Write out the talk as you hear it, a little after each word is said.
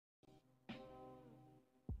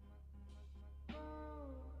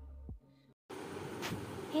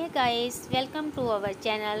Hey guys, welcome to our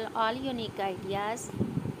channel All Unique Ideas.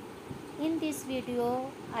 In this video,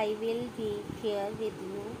 I will be share with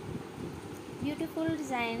you beautiful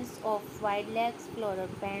designs of wide legs floral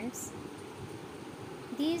pants.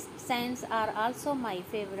 These designs are also my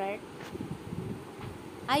favorite.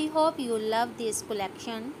 I hope you love this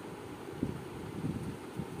collection.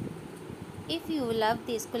 If you love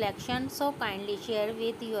this collection, so kindly share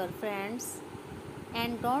with your friends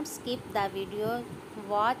and don't skip the video.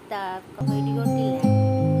 Watch the video till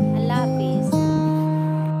end. Allah Hafiz.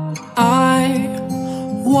 I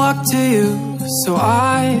walk to you so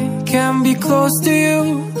I can be close to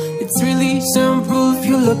you. It's really simple if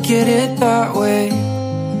you look at it that way.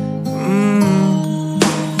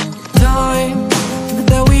 Time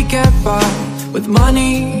that we get by with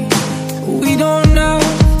money we don't know.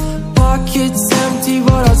 Pockets empty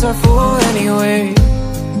but ours are full anyway.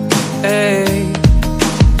 Hey.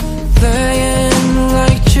 Playing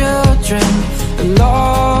like children and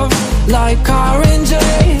love like R&J.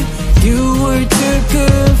 You were too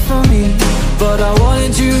good for me, but I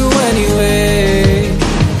wanted you anyway.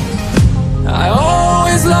 I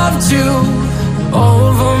always loved you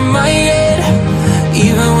over my head,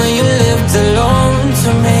 even when you lived alone to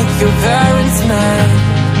make your parents mad.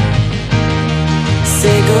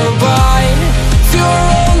 Say goodbye to your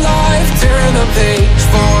old life, turn the page,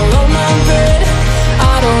 follow my bed.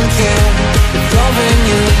 I don't care if loving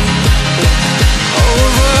you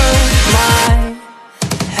over my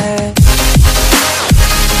head.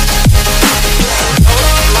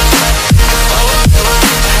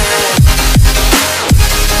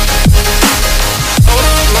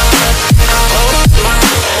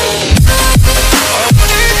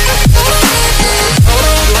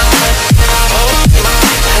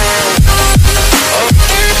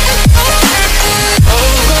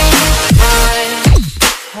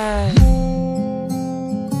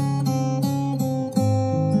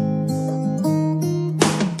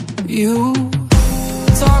 You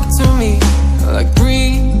talk to me like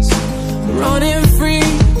breeze, running free,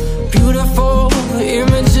 beautiful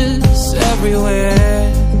images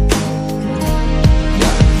everywhere.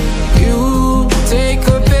 You take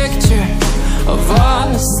a picture of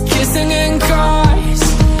us kissing in cars,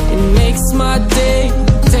 it makes my day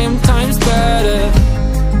 10 times better.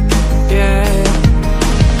 Yeah,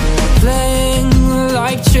 playing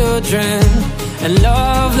like children and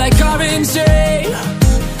love like R&J.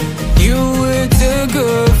 You were too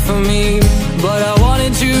good for me, but I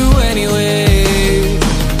wanted you anyway.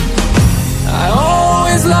 I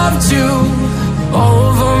always loved you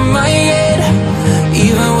over my head,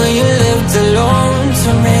 even when you lived alone to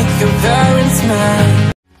make your parents mad.